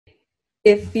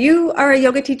If you are a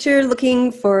yoga teacher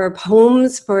looking for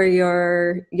poems for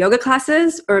your yoga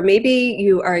classes, or maybe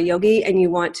you are a yogi and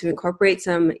you want to incorporate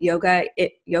some yoga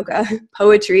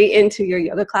poetry into your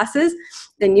yoga classes,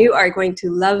 then you are going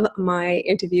to love my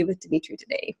interview with Dimitri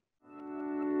today.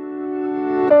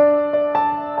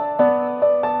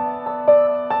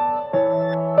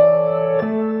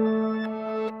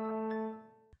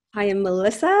 I am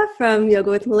Melissa from Yoga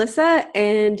with Melissa,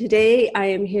 and today I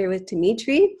am here with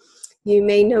Dimitri. You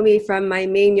may know me from my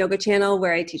main yoga channel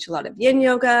where I teach a lot of yin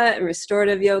yoga and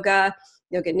restorative yoga,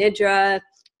 yoga nidra,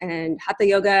 and hatha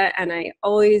yoga, and I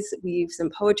always weave some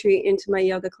poetry into my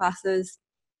yoga classes.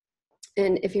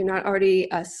 And if you're not already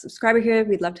a subscriber here,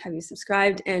 we'd love to have you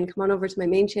subscribed and come on over to my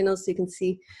main channel so you can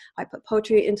see how I put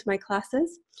poetry into my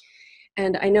classes.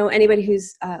 And I know anybody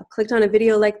who's clicked on a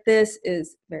video like this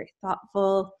is very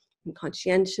thoughtful and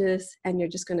conscientious, and you're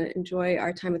just going to enjoy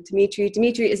our time with Dimitri.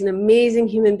 Dimitri is an amazing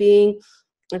human being.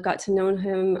 I've got to know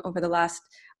him over the last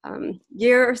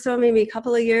year or so, maybe a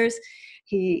couple of years.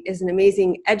 He is an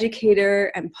amazing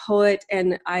educator and poet,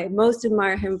 and I most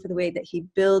admire him for the way that he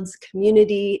builds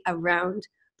community around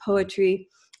poetry.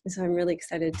 And so I'm really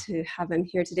excited to have him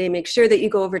here today. Make sure that you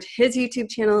go over to his YouTube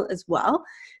channel as well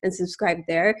and subscribe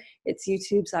there. It's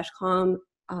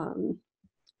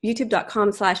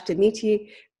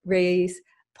youtube.com/Dimitri Reyes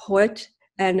Poet,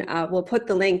 and we'll put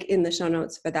the link in the show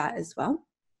notes for that as well.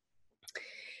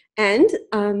 And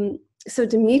so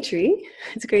Dimitri,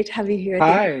 it's great to have you here.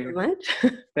 Hi. Thank you so much.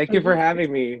 Thank you for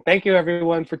having me. Thank you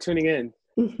everyone for tuning in.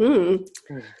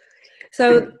 Mm-hmm.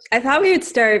 So I thought we would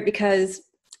start because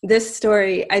this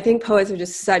story, I think poets are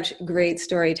just such great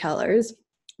storytellers,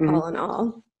 all in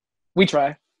all. We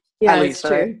try. Yeah, at least,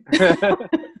 true. Right?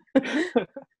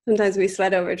 Sometimes we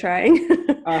sweat over trying.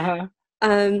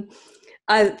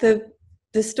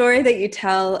 The story that you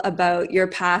tell about your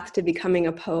path to becoming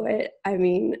a poet, I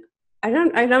mean, I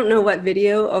don't know what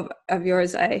video of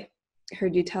yours I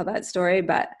heard you tell that story,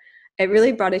 but it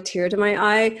really brought a tear to my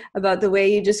eye about the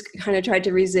way you just kind of tried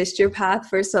to resist your path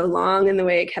for so long and the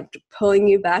way it kept pulling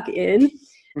you back in.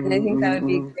 And I think that would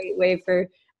be a great way for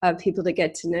people to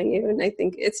get to know you. And I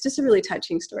think it's just a really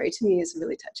touching story. To me, it's a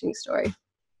really touching story.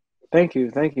 Thank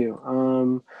you.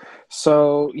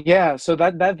 So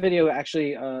that video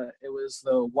actually, it was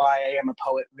the Why I Am a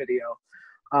Poet video.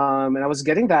 And I was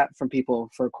getting that from people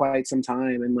for quite some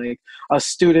time, and like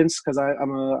students, because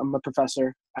I'm a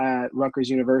professor at Rutgers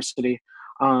University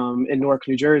in Newark,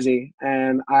 New Jersey,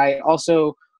 and I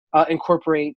also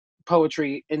incorporate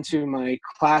poetry into my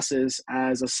classes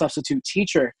as a substitute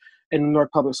teacher in the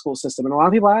Newark public school system. And a lot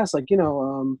of people ask, like,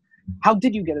 how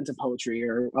did you get into poetry,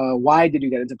 or why did you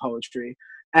get into poetry?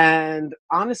 And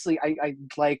honestly, I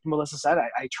like Melissa said,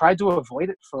 I tried to avoid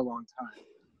it for a long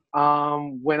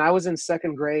time. When I was in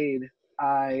second grade,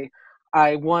 I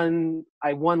won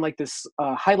like this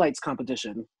highlights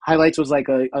competition. Highlights was like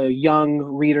a young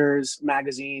readers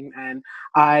magazine, and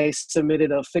I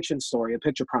submitted a fiction story, a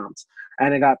picture prompt,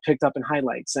 and it got picked up in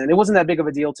highlights. And it wasn't that big of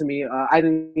a deal to me. I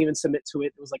didn't even submit to it.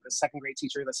 It was like a second grade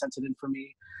teacher that sent it in for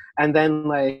me. And then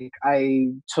like I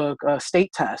took a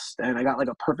state test, and I got like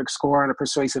a perfect score on a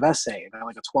persuasive essay. I got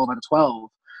like a 12 out of 12.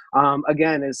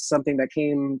 Again, is something that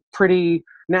came pretty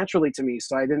naturally to me.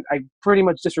 So I pretty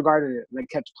much disregarded it, and I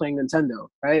kept playing Nintendo,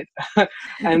 right?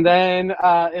 And then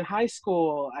in high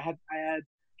school, I had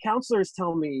counselors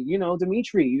tell me,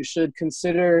 Dimitri, you should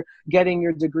consider getting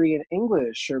your degree in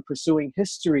English or pursuing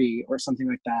history or something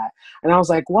like that. And I was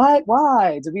like, what?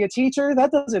 Why? To be a teacher?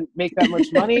 That doesn't make that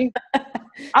much money.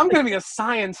 I'm going to be a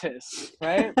scientist,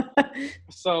 right?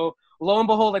 So lo and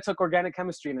behold, I took organic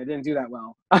chemistry, and I didn't do that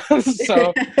well.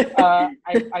 So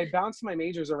I bounced my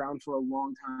majors around for a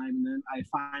long time, and then I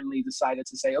finally decided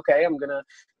to say, okay, I'm going to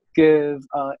give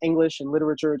English and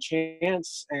literature a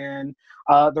chance, and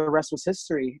the rest was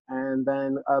history. And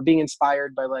then being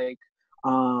inspired by like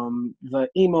the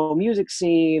emo music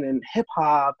scene and hip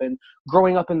hop, and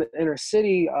growing up in the inner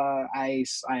city, I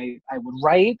would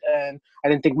write, and I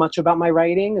didn't think much about my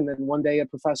writing. And then one day a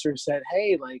professor said,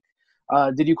 hey, like,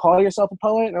 did you call yourself a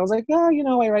poet? And I was like, yeah,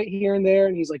 I write here and there.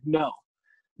 And he's like, no,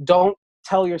 don't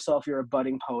tell yourself you're a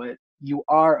budding poet. You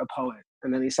are a poet.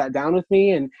 And then he sat down with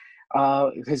me, and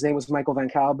his name was Michael Van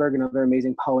Kalberg, another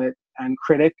amazing poet and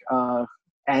critic.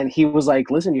 And he was like,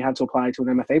 listen, you have to apply to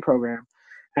an MFA program.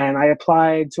 And I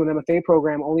applied to an MFA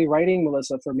program, only writing,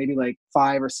 Melissa, for maybe like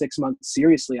 5 or 6 months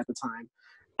seriously at the time.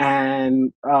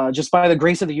 And just by the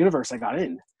grace of the universe, I got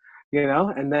in,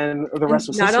 and then the rest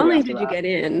was history. Not only did you get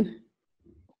in,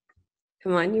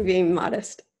 come on, you're being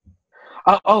modest.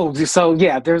 So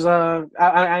yeah, there's I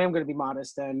am going to be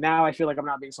modest, and now I feel like I'm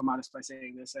not being so modest by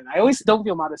saying this, and I always don't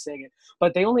feel modest saying it,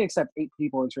 but they only accept 8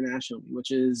 people internationally,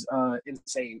 which is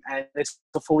insane, and it's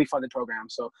a fully funded program.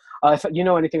 So if you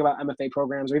know anything about MFA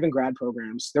programs or even grad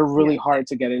programs, they're really hard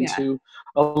to get into,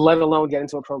 let alone get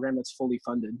into a program that's fully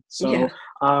funded. So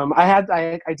I had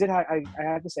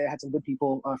to say I had some good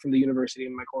people from the university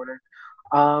in my corner,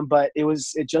 but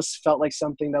it just felt like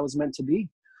something that was meant to be.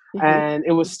 And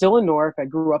it was still in Newark. I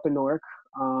grew up in Newark.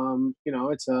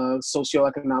 It's a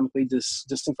socioeconomically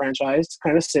disenfranchised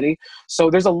kind of city. So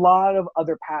there's a lot of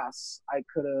other paths I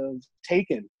could have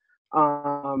taken.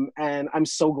 And I'm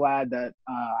so glad that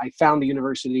I found the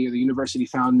university, or the university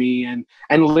found me, and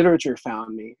literature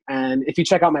found me. And if you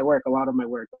check out my work, a lot of my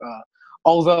work,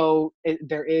 although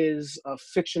there is a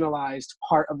fictionalized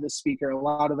part of the speaker, a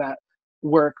lot of that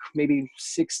work, maybe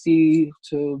 60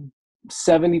 to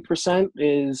 70%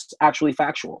 is actually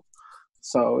factual.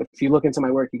 So if you look into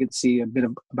my work, you can see a bit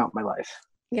about my life.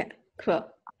 Yeah, cool.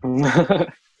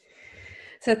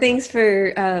 So thanks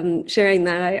for sharing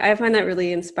that. I find that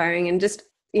really inspiring, and just,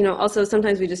 also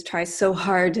sometimes we just try so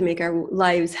hard to make our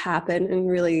lives happen, and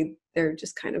really they're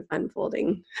just kind of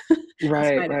unfolding.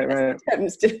 Right.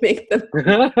 Attempts to make them.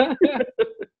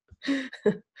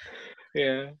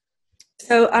 Yeah.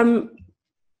 So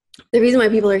the reason why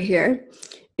people are here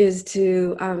is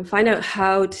to find out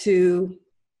how to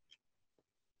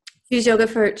choose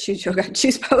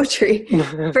poetry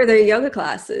for their yoga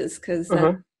classes, because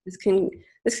this can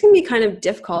be kind of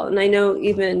difficult. And I know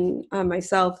even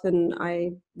myself, and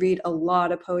I read a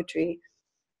lot of poetry.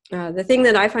 The thing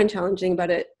that I find challenging about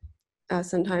it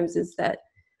sometimes is that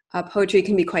poetry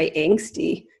can be quite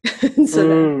angsty. So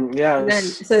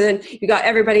then you got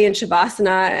everybody in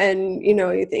Shavasana, and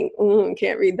you think,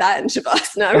 can't read that in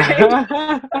Shavasana,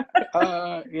 right?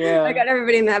 I got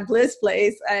everybody in that bliss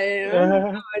place. I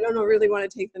don't really want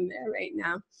to take them there right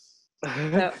now.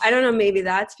 So I don't know, maybe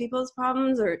that's people's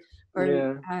problems, or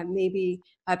maybe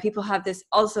people have this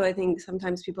also. I think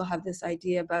sometimes people have this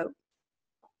idea about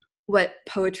what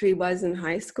poetry was in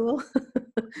high school.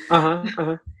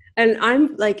 And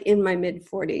I'm like in my mid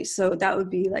 40s, so that would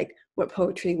be like what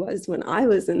poetry was when I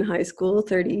was in high school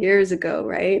 30 years ago,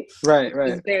 right? Right.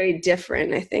 It's very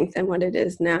different, I think, than what it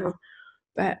is now.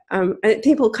 But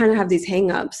people kind of have these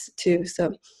hang-ups too,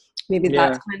 so maybe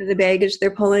that's kind of the baggage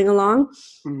they're pulling along.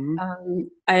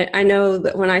 I know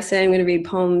that when I say I'm going to read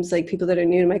poems, like people that are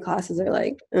new to my classes are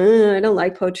like, I don't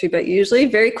like poetry, but usually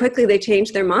very quickly they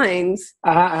change their minds,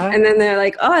 and then they're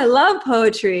like, oh, I love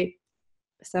poetry.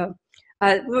 So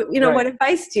what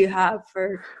advice do you have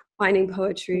for finding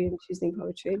poetry and choosing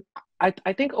poetry?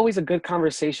 I think always a good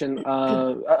conversation,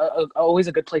 always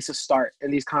a good place to start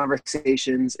in these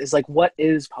conversations is like, what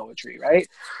is poetry, right?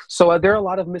 So there are a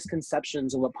lot of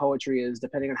misconceptions of what poetry is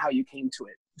depending on how you came to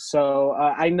it. So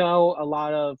I know a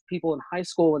lot of people in high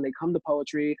school, when they come to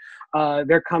poetry,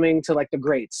 they're coming to like the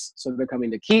greats. So they're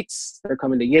coming to Keats, they're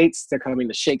coming to Yeats, they're coming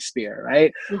to Shakespeare,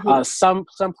 right? Some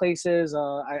places,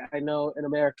 I know in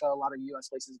America, a lot of U.S.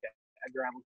 places get Edgar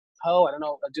Allan Poe. I don't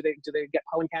know, do they get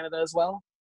Poe in Canada as well?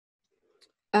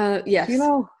 Yes.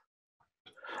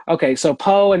 Okay, so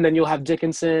Poe, and then you'll have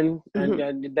Dickinson,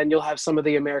 and then you'll have some of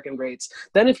the American greats.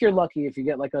 Then if you're lucky, if you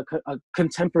get like a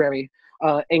contemporary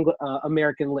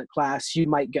American lit class, you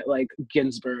might get like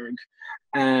Ginsberg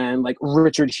and like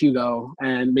Richard Hugo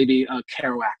and maybe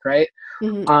Kerouac, right?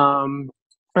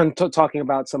 I'm talking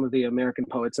about some of the American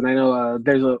poets, and I know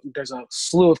there's a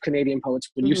slew of Canadian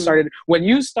poets. When you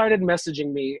started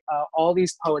messaging me all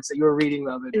these poets that you were reading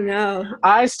the other day,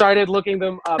 I started looking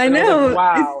them up. I know, I was like,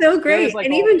 wow, it's so great, like,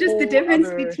 and even just the difference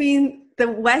between the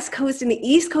West Coast and the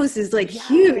East Coast is like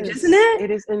huge, isn't it?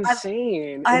 It is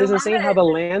insane. It is insane how the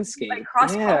landscape, like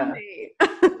cross-pollinate.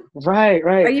 Right.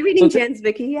 Are you reading Jen's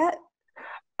Vicky yet?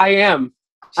 I am.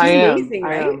 She's amazing,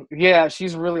 right? Yeah,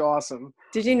 she's really awesome.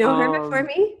 Did you know her before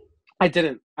me? I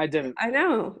didn't. I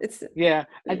know. It's and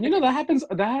that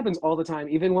happens all the time.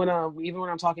 Even when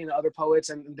I'm talking to other poets,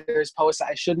 and there's poets that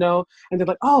I should know, and they're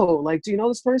like, "Oh, like, do you know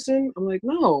this person?" I'm like,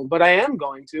 "No, but I am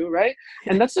going to," right?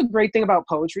 And that's the great thing about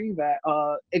poetry, that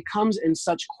it comes in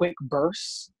such quick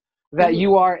bursts that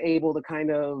you are able to kind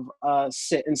of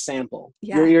sit and sample.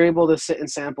 You're able to sit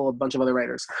and sample a bunch of other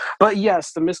writers. But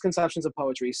yes, the misconceptions of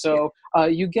poetry. So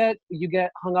you get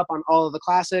hung up on all of the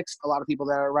classics. A lot of people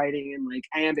that are writing in like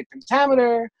iambic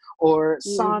pentameter or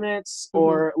sonnets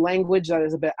or language that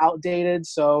is a bit outdated.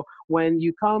 So when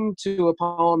you come to a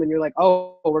poem and you're like,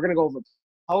 oh, we're going to go over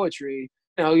poetry,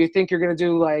 you think you're going to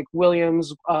do like William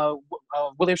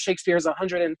Shakespeare's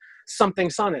 100 and something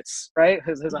sonnets, right?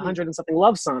 His 100 and something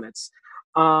love sonnets.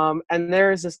 And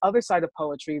there is this other side of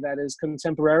poetry that is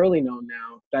contemporarily known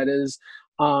now, that is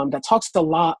that talks a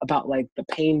lot about like the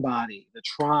pain body, the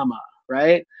trauma,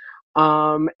 right?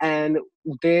 And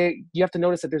you have to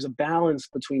notice that there's a balance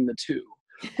between the two.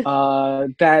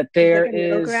 That There's there like a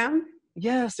middle is, ground.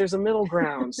 yes, there's a middle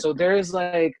ground. So there's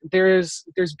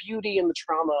beauty in the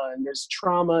trauma, and there's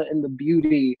trauma in the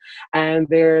beauty, and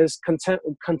there's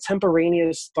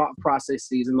contemporaneous thought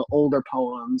processes in the older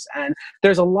poems, and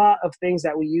there's a lot of things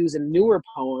that we use in newer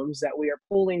poems that we are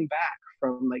pulling back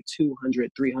from like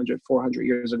 200, 300, 400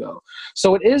 years ago.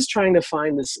 So it is trying to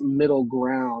find this middle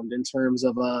ground in terms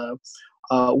of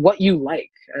what you like.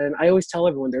 And I always tell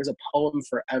everyone there's a poem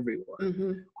for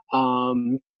everyone.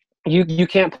 Mm-hmm. You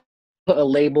can't put a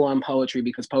label on poetry,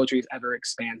 because poetry is ever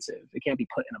expansive. It can't be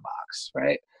put in a box,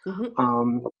 right?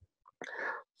 Mm-hmm.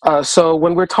 So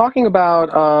when we're talking about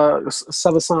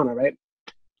savasana, right?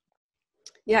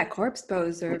 Yeah, corpse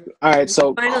pose, or All right,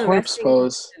 so final corpse resting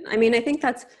pose. position. I mean, I think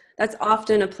that's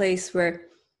often a place where,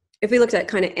 if we looked at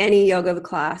kind of any yoga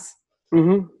class,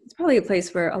 Mm-hmm. it's probably a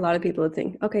place where a lot of people would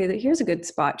think, okay, here's a good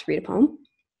spot to read a poem.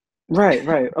 Right,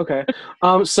 okay.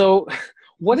 So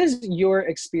what is your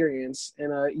experience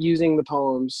in using the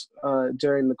poems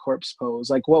during the corpse pose?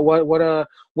 Like what are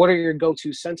your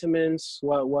go-to sentiments?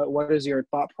 What is your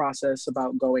thought process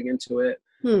about going into it?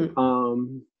 I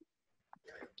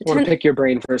want to pick your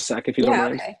brain for a sec, if you don't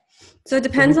mind. Okay. So it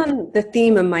depends on the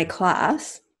theme of my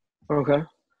class. Okay.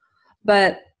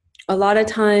 But a lot of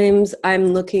times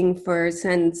I'm looking for a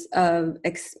sense of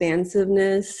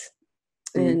expansiveness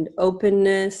and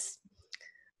openness,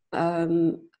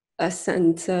 a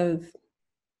sense of,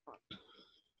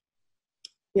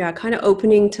 kind of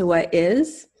opening to what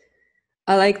is.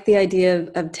 I like the idea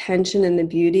of tension and the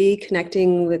beauty,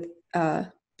 connecting with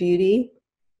beauty.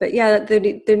 But yeah,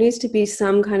 there needs to be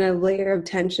some kind of layer of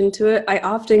tension to it. I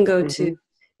often go to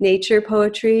nature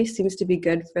poetry, seems to be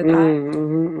good for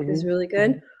that. Is really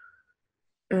good.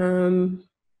 I'm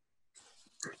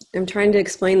trying to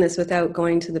explain this without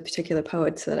going to the particular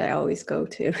poets that I always go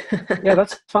to. Yeah,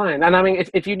 that's fine. And I mean,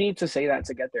 if you need to say that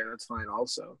to get there, that's fine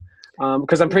also.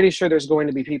 Because I'm pretty sure there's going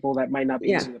to be people that might not be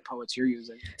using the poets you're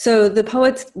using. So the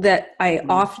poets that I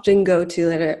often go to,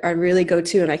 that I really go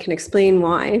to, and I can explain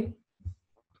why.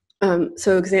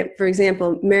 So for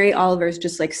example, Mary Oliver is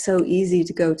just like so easy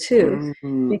to go to,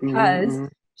 because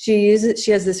she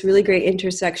has this really great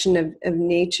intersection of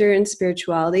nature and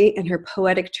spirituality, and her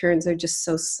poetic turns are just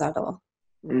so subtle.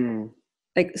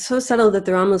 Like so subtle that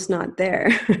they're almost not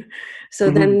there. So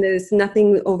then there's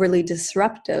nothing overly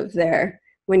disruptive there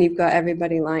when you've got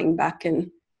everybody lying back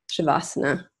in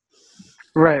Shavasana.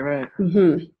 Right.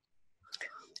 And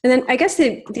then I guess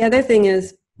the other thing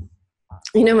is,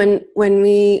 when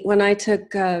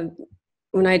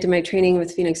I did my training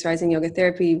with Phoenix Rising Yoga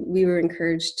Therapy, we were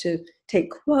encouraged to take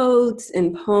quotes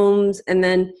and poems, and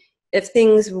then if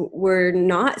things were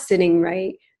not sitting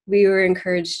right, we were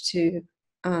encouraged to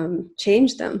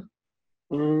change them,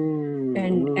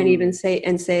 and even say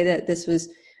that this was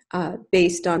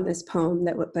based on this poem,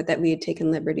 but that we had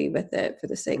taken liberty with it for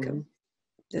the sake of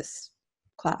this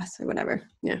class or whatever.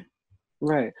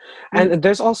 Right. And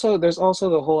there's also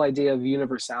the whole idea of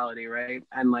universality, right?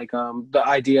 And like the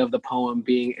idea of the poem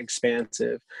being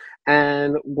expansive.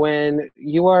 And when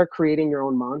you are creating your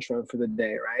own mantra for the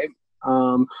day, right?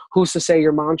 Who's to say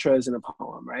your mantra isn't a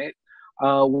poem, right?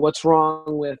 What's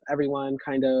wrong with everyone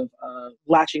kind of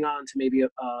latching on to maybe a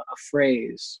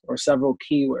phrase or several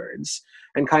keywords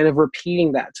and kind of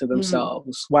repeating that to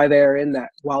themselves while they are in that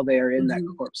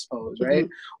corpse pose, right?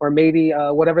 Or maybe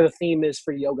whatever the theme is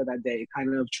for yoga that day,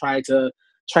 kind of try to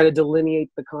delineate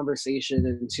the conversation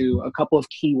into a couple of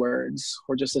keywords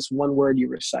or just this one word you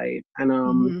recite.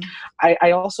 And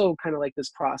I also kind of like this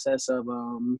process of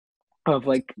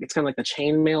like, it's kind of like the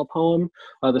chainmail poem,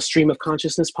 the stream of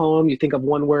consciousness poem. You think of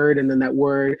one word, and then that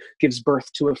word gives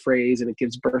birth to a phrase, and it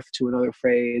gives birth to another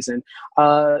phrase. And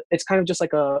it's kind of just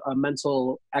like a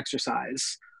mental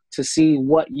exercise to see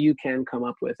what you can come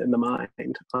up with in the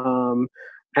mind. And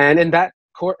in that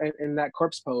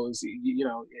corpse pose,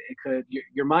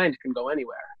 your mind can go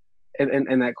anywhere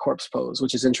in that corpse pose,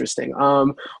 which is interesting.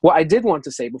 What I did want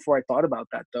to say before I thought about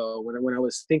that, though, when I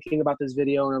was thinking about this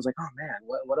video, and I was like, oh man,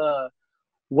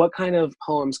 what kind of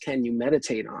poems can you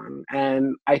meditate on?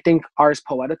 And I think Ars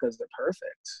Poeticas are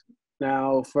perfect.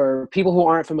 Now, for people who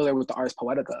aren't familiar with the Ars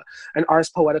Poetica, an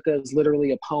Ars Poetica is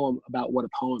literally a poem about what a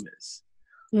poem is,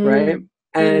 right?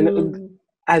 And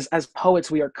as poets,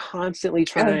 we are constantly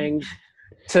trying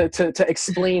to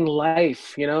explain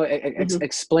life,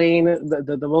 explain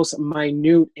the most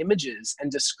minute images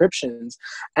and descriptions.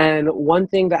 And one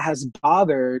thing that has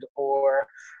bothered or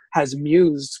has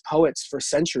mused poets for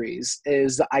centuries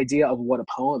is the idea of what a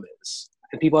poem is.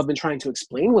 And people have been trying to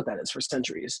explain what that is for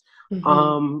centuries.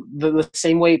 The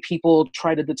same way people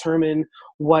try to determine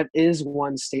what is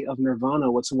one state of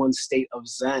nirvana, what's one state of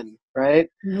Zen, right?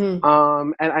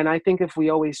 And I think if we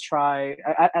always try,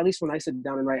 at least when I sit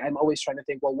down and write, I'm always trying to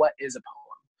think, well, what is a poem?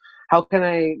 How can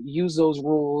I use those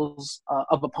rules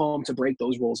of a poem to break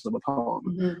those rules of a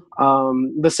poem?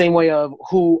 The same way of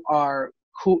who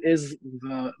is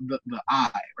the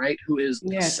I, right? Who is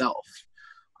the self?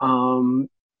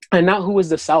 And not who is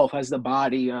the self as the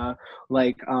body,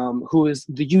 who is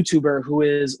the YouTuber, who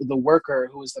is the worker,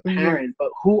 who is the parent, but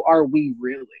who are we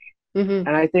really?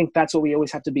 And I think that's what we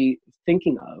always have to be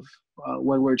thinking of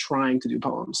when we're trying to do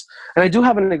poems. And I do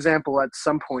have an example at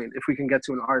some point, if we can get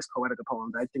to an Ars Poetica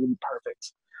poem, that I think would be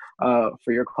perfect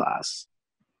for your class.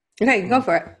 Okay, go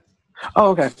for it. Oh,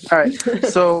 okay. All right.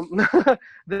 So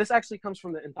this actually comes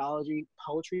from the anthology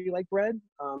Poetry Like Bread.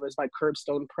 It's by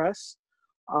Curbstone Press.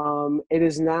 It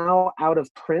is now out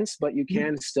of print, but you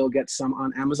can still get some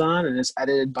on Amazon, and it's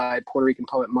edited by Puerto Rican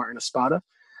poet Martin Espada.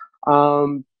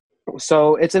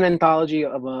 So it's an anthology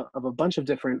of a bunch of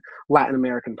different Latin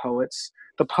American poets.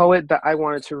 The poet that I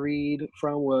wanted to read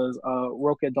from was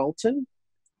Roque Dalton,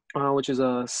 which is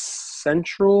a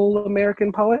Central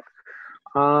American poet.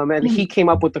 And he came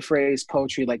up with the phrase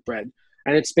poetry like bread.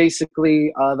 And it's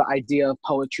basically the idea of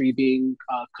poetry being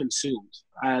consumed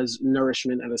as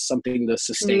nourishment and as something to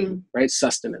sustain, right?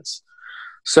 Sustenance.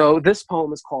 So this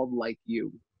poem is called Like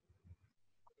You.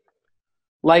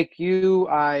 Like you,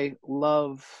 I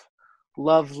love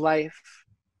life,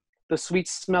 the sweet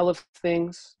smell of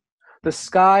things, the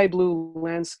sky blue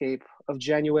landscape of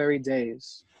January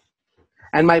days.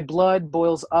 And my blood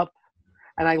boils up,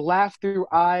 and I laugh through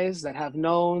eyes that have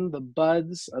known the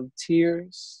buds of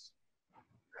tears.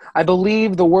 I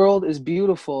believe the world is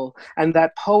beautiful and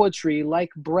that poetry, like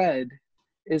bread,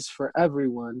 is for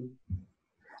everyone.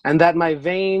 And that my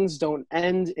veins don't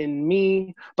end in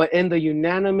me, but in the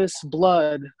unanimous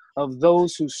blood of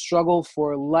those who struggle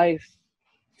for life,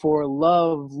 for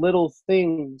love, little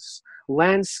things,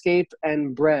 landscape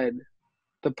and bread,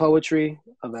 the poetry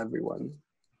of everyone.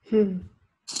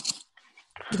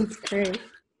 That's great.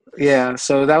 Yeah,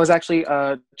 so that was actually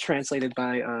translated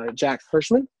by Jack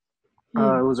Hirschman.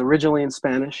 It was originally in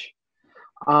Spanish.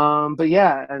 But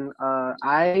yeah, and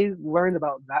I learned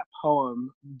about that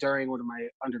poem during one of my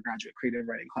undergraduate creative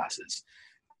writing classes.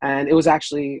 And it was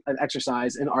actually an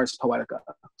exercise in Ars Poetica.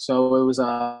 So it was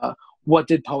what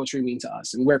did poetry mean to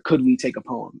us, and where could we take a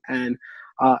poem? And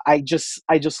I just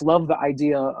love the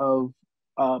idea of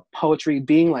poetry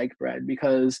being like bread,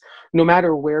 because no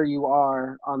matter where you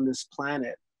are on this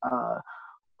planet,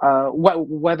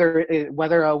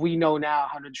 whether we know now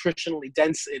how nutritionally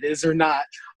dense it is or not,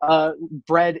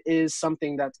 bread is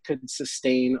something that could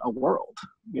sustain a world,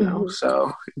 you know.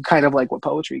 So kind of like what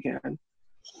poetry can.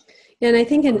 Yeah, and I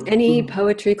think in any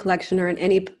poetry collection or in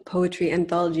any poetry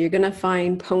anthology, you're going to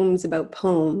find poems about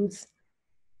poems.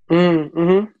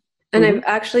 And I've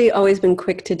actually always been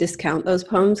quick to discount those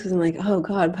poems because I'm like, oh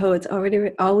God, poets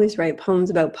always write poems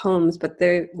about poems, but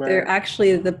they're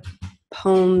actually the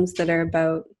poems that are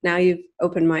about, now you've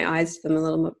opened my eyes to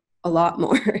them a lot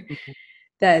more,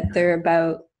 that they're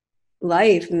about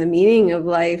life and the meaning of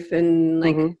life and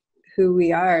like who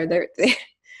we are.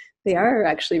 They are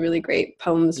actually really great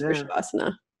poems for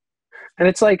Shavasana. And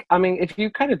it's like, I mean, if you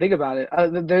kind of think about it,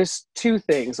 there's two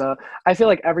things. I feel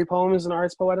like every poem is an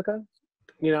Ars Poetica,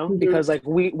 you know, because like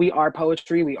we are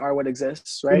poetry, we are what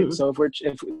exists, right? So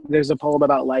if there's a poem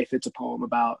about life, it's a poem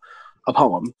about a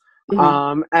poem.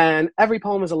 And every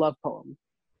poem is a love poem,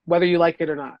 whether you like it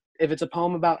or not. If it's a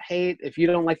poem about hate, if you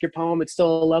don't like your poem, it's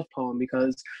still a love poem,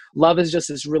 because love is just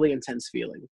this really intense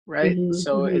feeling, right?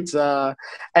 So it's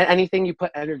anything you put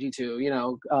energy to, you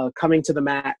know, coming to the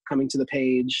mat, coming to the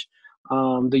page,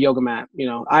 the yoga mat, you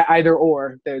know, either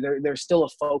or, there's still a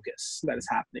focus that is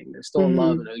happening. There's still a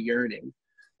love and a yearning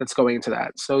that's going into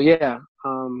that. So yeah,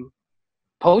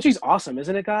 poetry's awesome,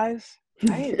 isn't it, guys?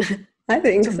 Right? I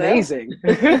think it's amazing.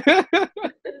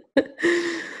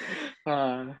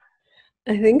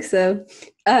 I think so.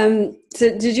 So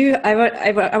did you, I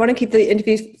want to keep the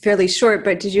interview fairly short,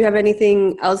 but did you have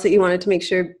anything else that you wanted to make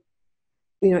sure,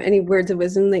 you know, any words of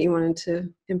wisdom that you wanted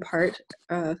to impart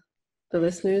the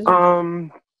listeners?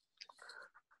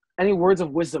 Any words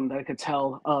of wisdom that I could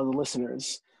tell the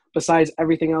listeners, besides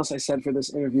everything else I said for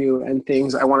this interview and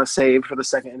things I want to save for the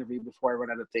second interview before I run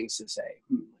out of things to say?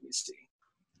 Let me see.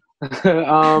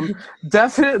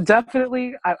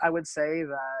 Definitely, I would say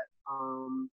that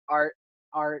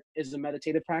art is a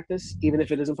meditative practice, even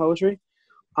if it isn't poetry.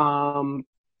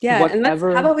 Yeah, and how whatever.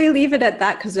 about we leave it at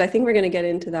that, because I think we're going to get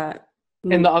into that.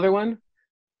 And the other one?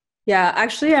 Yeah,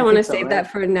 actually, I I want to think so, save right?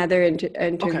 that for another Okay.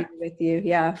 interview with you.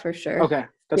 Yeah, for sure. Okay.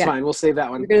 That's Yeah, fine. We'll save that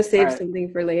we're one. going to All save right. something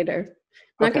for later.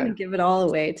 I'm not going Okay. to give it all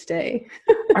away today.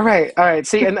 All right. All right.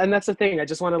 See, and that's the thing. I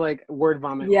just want to like word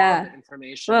vomit all of Yeah. the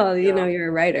information, Well, you know? you're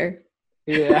a writer.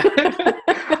 Yeah.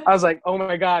 I was like, oh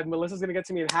my God, Melissa's going to get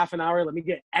to me in half an hour. Let me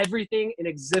get everything in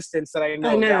existence that I I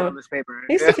know down know. on this paper.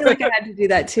 I used to feel like I had to do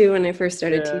that too when I first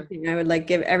started Yeah. teaching. I would like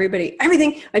give everybody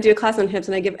everything. I do a class on hips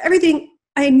and I give everything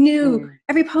I knew, Mm.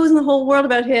 every pose in the whole world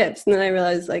about hips. And then I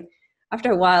realized, like,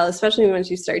 after a while, especially once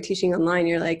you start teaching online,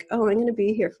 you're like, oh, I'm going to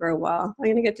be here for a while. I'm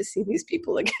going to get to see these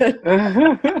people again.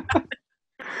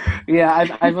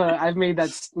 Yeah, I've made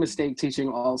that mistake teaching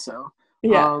also.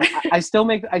 Yeah. I still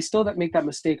make that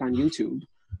mistake on YouTube.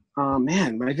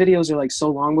 Man, my videos are like so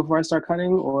long before I start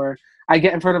cutting, or I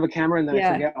get in front of a camera and then I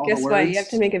Yeah. forget all the Guess what? You have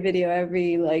to words. make a video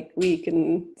every like week.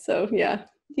 And so, yeah,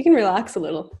 you can relax a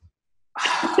little.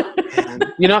 Man,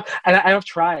 you know, and I've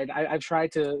tried. I've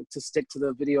tried to stick to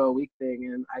the video a week thing,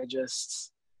 and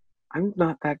I'm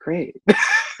not that great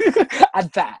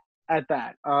at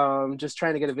that. Just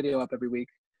trying to get a video up every week.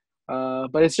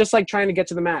 But it's just like trying to get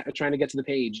to the mat or trying to get to the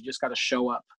page. You just got to show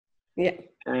up Yeah.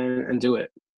 and do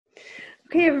it.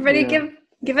 Okay, everybody, Yeah.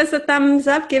 give us a thumbs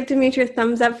up. Give Dimitri a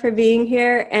thumbs up for being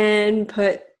here, and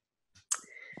put.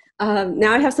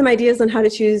 Now I have some ideas on how to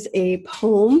choose a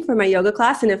poem for my yoga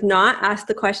class, and if not, ask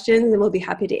the questions, and we'll be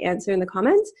happy to answer in the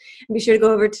comments. And be sure to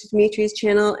go over to Dimitri's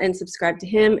channel and subscribe to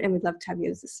him, and we'd love to have you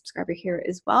as a subscriber here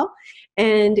as well.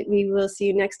 And we will see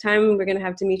you next time. We're going to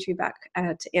have Dimitri back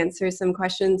to answer some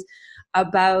questions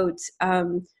about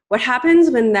what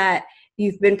happens when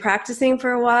you've been practicing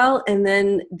for a while, and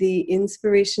then the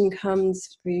inspiration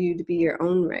comes for you to be your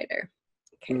own writer.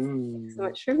 Okay, thanks so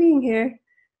much for being here.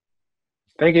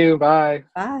 Thank you. Bye.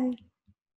 Bye.